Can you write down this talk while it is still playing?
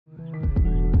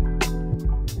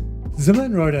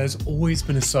Zimmer+Rohde has always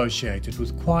been associated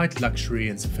with quiet luxury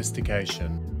and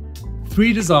sophistication.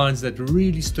 Three designs that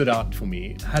really stood out for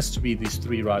me has to be these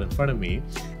three right in front of me.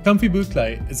 Comfy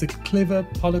Boucle is a clever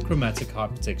polychromatic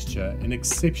hypertexture in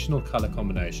exceptional color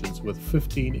combinations with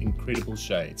 15 incredible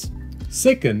shades.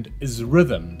 Second is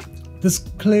Rhythm. This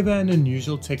clever and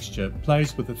unusual texture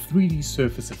plays with a 3D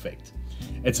surface effect.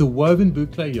 It's a woven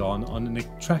boucle yarn on an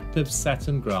attractive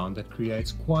satin ground that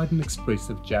creates quite an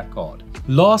expressive jacquard.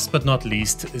 Last but not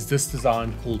least is this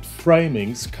design called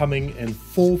Framings, coming in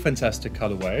 4 fantastic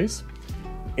colorways.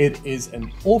 It is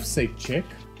an offset check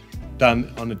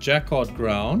done on a jacquard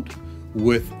ground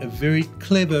with a very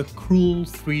clever, cruel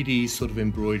 3D sort of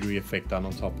embroidery effect done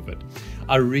on top of it.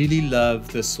 I really love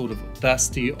this sort of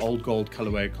dusty old gold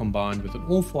colorway combined with an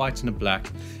off-white and a black,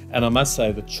 and I must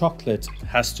say the chocolate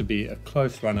has to be a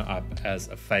close runner-up as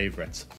a favorite.